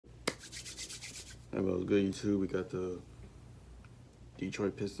And well, good YouTube. We got the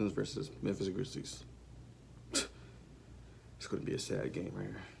Detroit Pistons versus Memphis Grizzlies. It's going to be a sad game right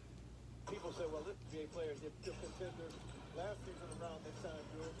here. People say, well, this NBA players, if they're contenders last season around this time,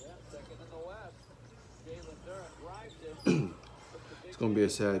 good. Yeah, second in the West. Jalen Duren drives it. It's going to be a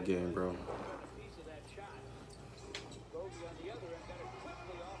sad game, bro.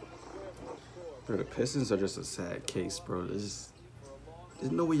 Bro, the Pistons are just a sad case, bro. There's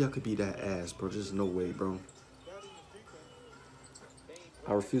no way y'all could be that ass, bro. There's no way, bro.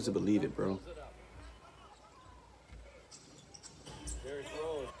 I refuse to believe it, bro.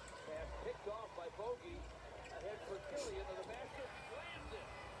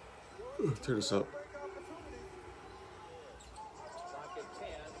 Turn this up.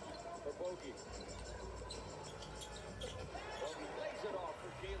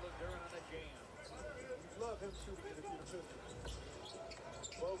 Love him shooting it if you're the Pistons.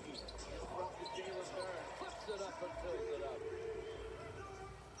 Bogey in front to Jalen Duren. Flips it up and fills it up.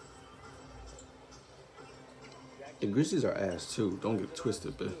 The Grizzlies are ass too. Don't get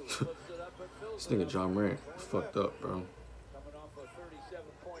twisted, but this nigga John Morant fucked up, bro. Coming off a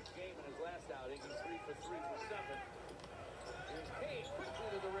 37-point game in his last outing, he's 3 for 3 for 7. Here's Kane quickly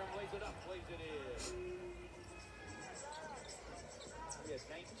to the rim, lays it up, plays it in. He had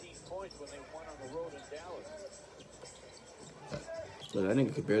 19 points when they won on the road in Dallas. Look, that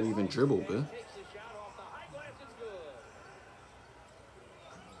nigga could barely even dribble, man.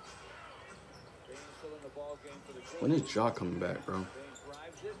 When is Ja coming back, bro?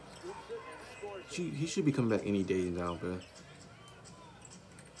 He should be coming back any day now, bro.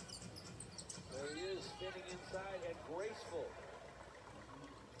 There he is, spinning inside and graceful.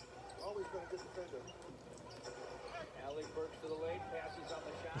 Always been a good defender. Alec Burks to the lane, passes on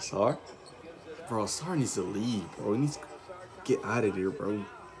the shot. Sar? Bro, Sar needs to leave, bro. He needs to get out of there, bro.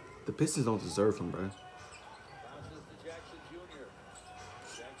 The Pistons don't deserve him, bro. Bounces to Jackson Jr.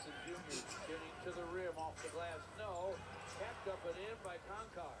 Jackson Jr. spinning to the rim, off the glass. No. Tapped up and in by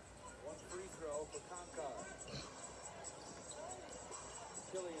Concar. One free throw for Concar.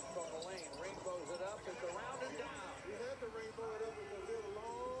 Killian from the lane. Rainbows it up. It's around and down. He had to rainbow it up because he had a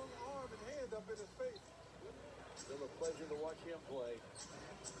long arm and hand up in his face. Still a pleasure to watch him play.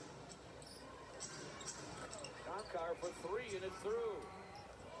 Concar for three, and it's through.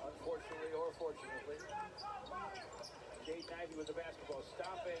 Unfortunately or fortunately. Jade Ivey with the basketball.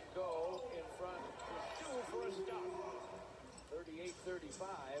 Stop and go in front. Two for a stop. 38-35.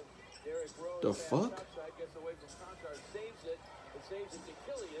 Derrick Rose. The fuck? Outside, gets away from Concar, saves it. It saves it to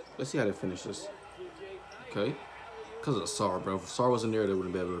Killian. Let's see how they finish this. Okay. Because of Sar, bro. If Sar wasn't there, they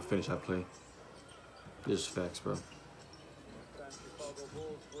wouldn't be able to finish that play. This is facts, bro. Chicago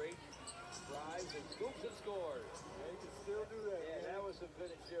Bulls great. Drives and scoops and scores. Yeah, he can still do that. Yeah, that was some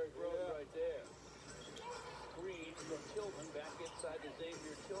vintage Derrick Rose right there. Screen from Tillman back inside to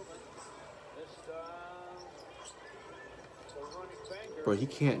Xavier Tillman. This the running banker. Bro, he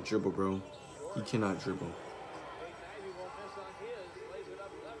can't dribble, bro. He cannot dribble. Ivey won't miss on his. Lays it up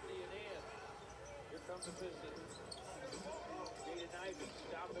lefty and in. Here comes the Pistons. Jaden Ivey,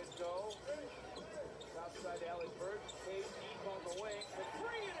 stop and go. Outside Alec Burks, Cade deep on the wing for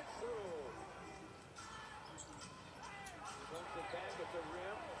three, and it's through. Runs it back at the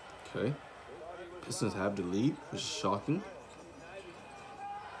rim. Okay. Pistons have the lead, which is shocking. Ivey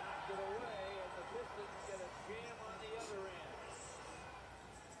knocks it away, and the Pistons get a jam on the other end.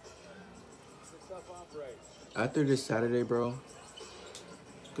 It's a tough hombre. After this Saturday, bro,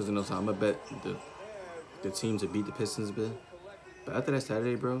 because I know so I'm gonna bet the team to beat the Pistons, bit. But after that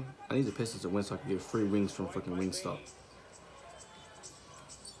Saturday, bro, I need the Pistons to win so I can get free wings from fucking Wingstop.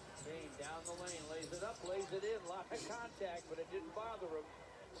 Kane down the lane, lays it up, lays it in. Lot of contact, but it didn't bother him.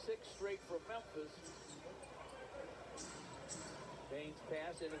 6 straight for Memphis. Baines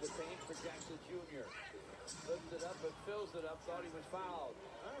pass into the paint for Jackson Jr. Lifts it up and fills it up. Thought he was fouled.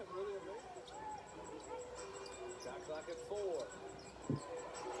 Really amazing. Shot clock at 4.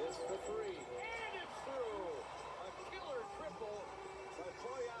 This for 3. And it's through. A killer triple by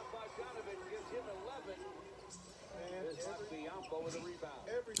Bojan Bogdanovic gives him 11. And Biombo with a rebound.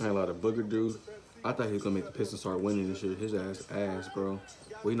 I ain't a lot of booger dude. I thought he was gonna make the Pistons start winning this shit. His ass, bro.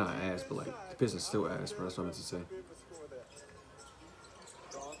 Well, he not ass, but like the Pistons still ass, bro. That's what I meant to say.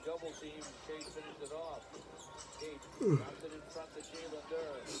 Strong double team. Chase finished it off. Cade drops it in front to Jalen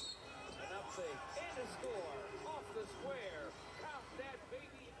Duren. An up fake and a score off the square. Count that,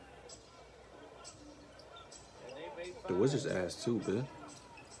 baby. And they made 5. The Wizards ass too, man.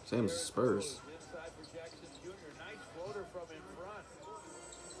 Same as the Spurs. Inside for Jackson Jr. Nice floater from in front.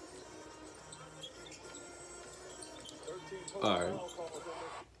 All right.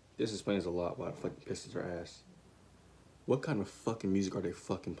 This explains a lot why the fucking Pistons are ass. What kind of fucking music are they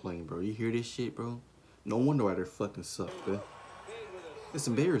fucking playing, bro? You hear this shit, bro? No wonder why they fucking suck, bro. It's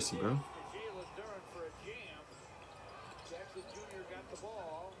embarrassing, bro. Jackson Jr. got the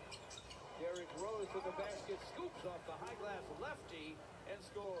ball. Derrick Rose to the basket, scoops off the high glass lefty and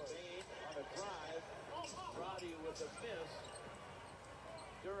scores. Bain on a drive. Roddy with a miss.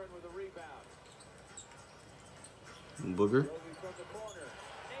 Duran with a rebound. Booger. From the corner.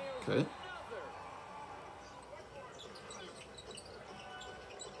 Okay.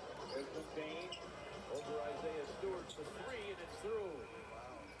 Bain over Isaiah Stewart for three, and it's through.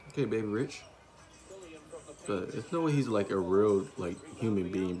 Okay, baby Rich. But there's no way he's like a real like human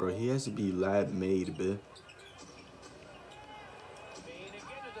being, bro. He has to be lab made, bro. Bain again to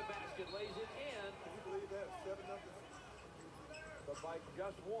the basket, lays it in. Can you believe that? 7-0. But by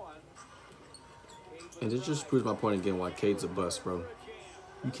just one. And this just proves my point again why Cade's a bust, bro.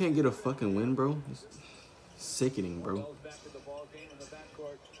 You can't get a fucking win, bro. It's sickening, bro.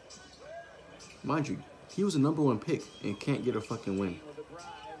 Mind you, he was a #1 pick and can't get a fucking win.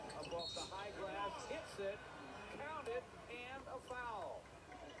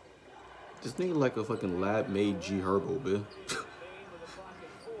 This nigga like a fucking lab-made G Herbo, bitch.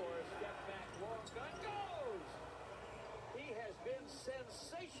 He has been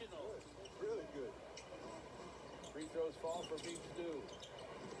sensational. Really good. Free throws fall for Beach Stew.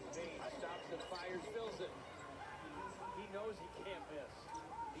 Bain stops and fires, fills it. He knows he can't miss.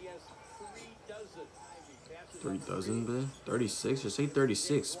 He has 3 dozen. 3 dozen, bitch? 36? Just say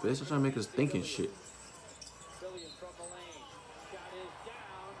 36, bitch. They're trying to make us think and shit.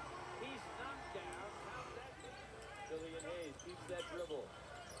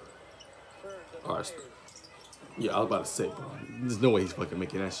 Alright. Yeah, I was about to say, bro. There's no way he's fucking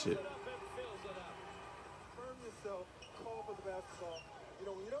making that shit. Firm yourself, call for the basketball. You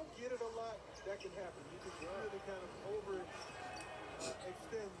know, when you don't get it a lot, that can happen. You can really kind of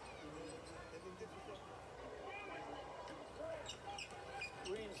overextend and then get yourself.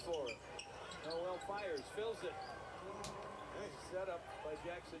 Green's for it. Noel fires, fills it. Nice setup by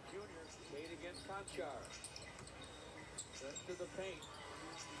Jackson Jr. Cade against Conchar. Sent to the paint.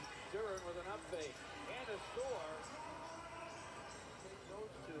 Duran with an up fake and a score.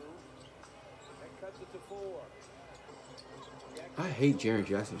 Those two. And cuts it to 4. I hate Jaren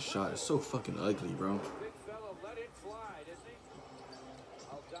Jackson's shot. It's so fucking ugly, bro. Big fella let it fly, didn't he?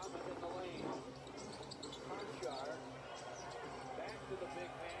 Aldama in the lane. Conchar. Back to the big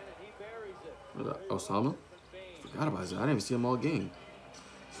man, and he buries it. Osama? Forgot about that. I didn't even see him all game.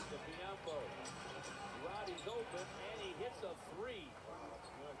 Roddy's open, and he hits a 3.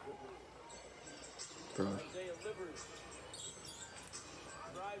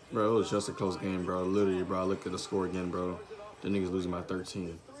 Bro, it was just a close game, bro. Literally, bro. I look at the score again, bro. The niggas losing by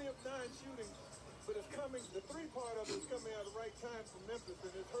 13. 3 of 9 shooting, but it's coming. The 3 part of it is coming at the right time from Memphis,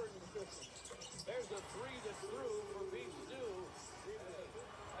 and it's hurting the Pistons. There's a 3 that's through for Beach Stew.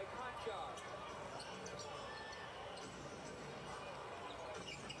 By Conchar.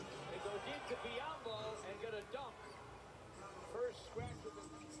 They go deep to Biombo and get a dunk. First scratch of the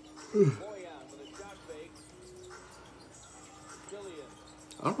Boyan with a shot fake. Killian.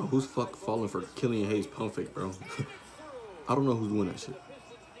 I don't know who's falling for Killian Hayes pump fake, bro. I don't know who's doing that shit.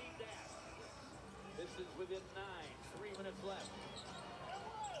 Pistons within 9. 3 minutes left.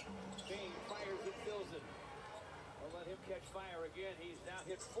 Bain fires and fills it. I'll let him catch fire again. He's now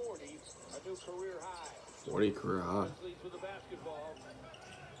hit 40, a new career high. 40 career high. Grizzlies with the basketball.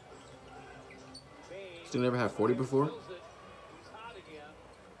 Bain Still never had 40 before? fills it. He's hot again.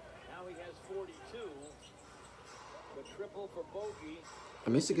 Now he has 42. The triple for Bogey. I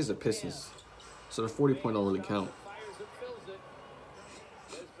mean, it's against the Pistons, so the 40 point don't really count. Fires and fills it.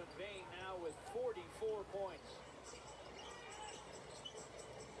 Desmond Bain now with 44 points.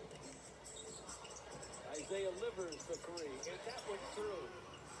 Isaiah Livers for 3, and that went through.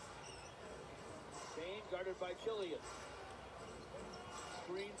 Bain guarded by Killian.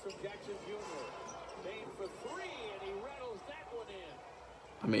 Screen from Jackson Jr. Bain for 3, and he rattles that one in.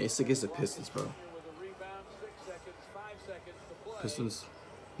 I mean, it's against the Pistons, bro. With a rebound, 6 seconds, 5 seconds to play. Pistons,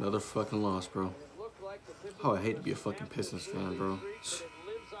 another fucking loss, bro. It looked like the Pistons Oh, I hate to be a fucking Pistons fan, bro. streak,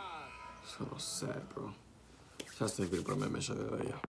 but it lives on. So sad, bro. Just think about my mission. Yeah.